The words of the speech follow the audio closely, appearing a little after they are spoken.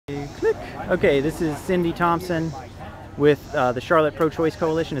Music. Okay, this is Cindy Thomson with the Charlotte Pro-Choice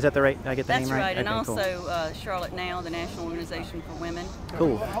Coalition. Is that the right? Did I get the name right? That's right, and okay, also cool. Charlotte Now, the National Organization for Women.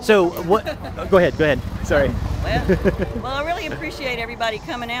 Cool. So what? Go ahead. Sorry. Well, I really appreciate everybody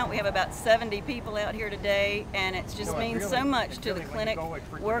coming out. We have about 70 people out here today, and it just means so much to the clinic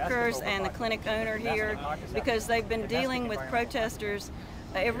workers and the clinic owner here, because they've been dealing with protesters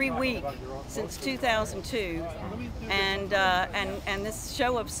every week since 2002, and this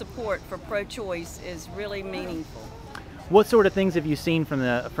show of support for pro-choice is really meaningful. What sort of things have you seen from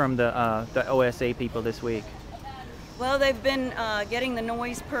the OSA people this week? Well, they've been getting the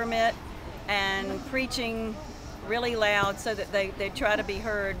noise permit and preaching really loud so that they try to be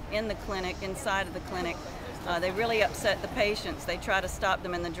heard in the clinic, inside of the clinic. They really upset the patients. They try to stop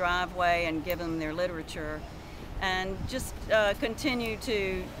them in the driveway and give them their literature, and just continue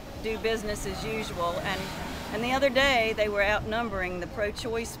to do business as usual. And the other day they were outnumbering the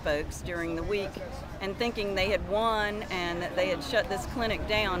pro-choice folks during the week and thinking they had won and that they had shut this clinic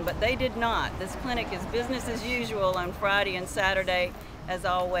down, but they did not. This clinic is business as usual on Friday and Saturday as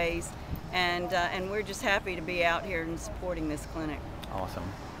always, and we're just happy to be out here and supporting this clinic.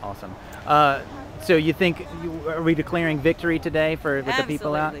 Awesome. So you think, are we declaring victory today with the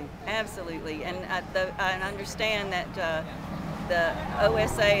people out? Absolutely. And I understand that the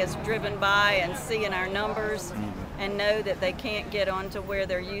OSA is driven by and seeing our numbers and know that they can't get onto where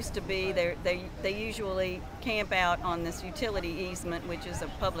they're used to be. They usually camp out on this utility easement, which is a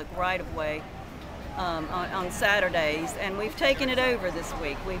public right-of-way, on Saturdays, and we've taken it over this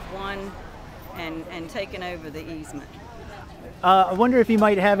week. We've won and taken over the easement. I wonder if you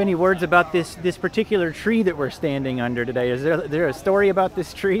might have any words about this particular tree that we're standing under today. Is there a story about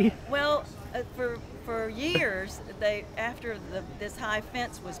this tree? Well, for years, after this high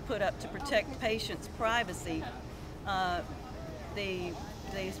fence was put up to protect patients' privacy,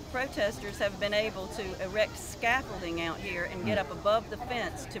 these protesters have been able to erect scaffolding out here and get up above the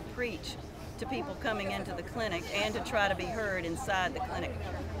fence to preach to people coming into the clinic and to try to be heard inside the clinic.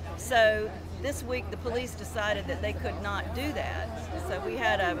 So this week the police decided that they could not do that. So we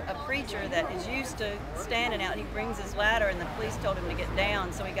had a preacher that is used to standing out. He brings his ladder and the police told him to get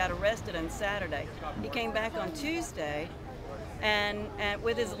down, so he got arrested on Saturday. He came back on Tuesday and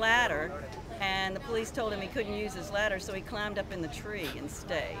with his ladder, and the police told him he couldn't use his ladder, so he climbed up in the tree and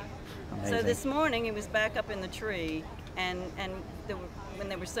stayed. Amazing. So this morning he was back up in the tree, and when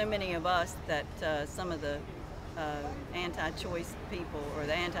there were so many of us that some of the anti-choice people or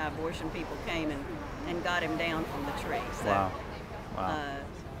the anti-abortion people came and got him down from the tree. So, wow.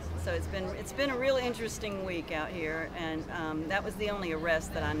 So it's been a real interesting week out here, and that was the only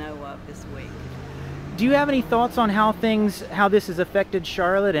arrest that I know of this week. Do you have any thoughts on how this has affected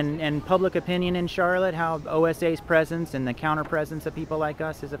Charlotte and public opinion in Charlotte? How OSA's presence and the counter presence of people like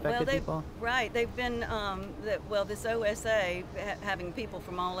us has affected people? Right, they've been this OSA having people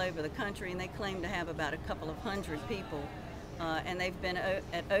from all over the country, and they claim to have about a couple of hundred people, and they've been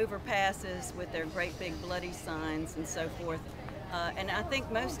at overpasses with their great big bloody signs and so forth. And I think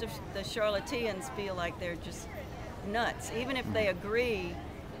most of the Charlotteans feel like they're just nuts, even if they agree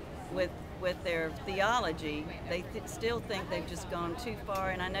with their theology. They still think they've just gone too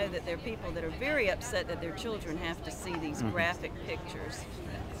far, and I know that there are people that are very upset that their children have to see these graphic pictures.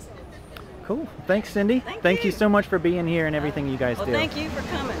 Cool. Thanks, Cindy. Thank you so much for being here and everything you guys do. Thank you for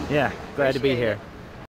coming. Yeah, glad to be here.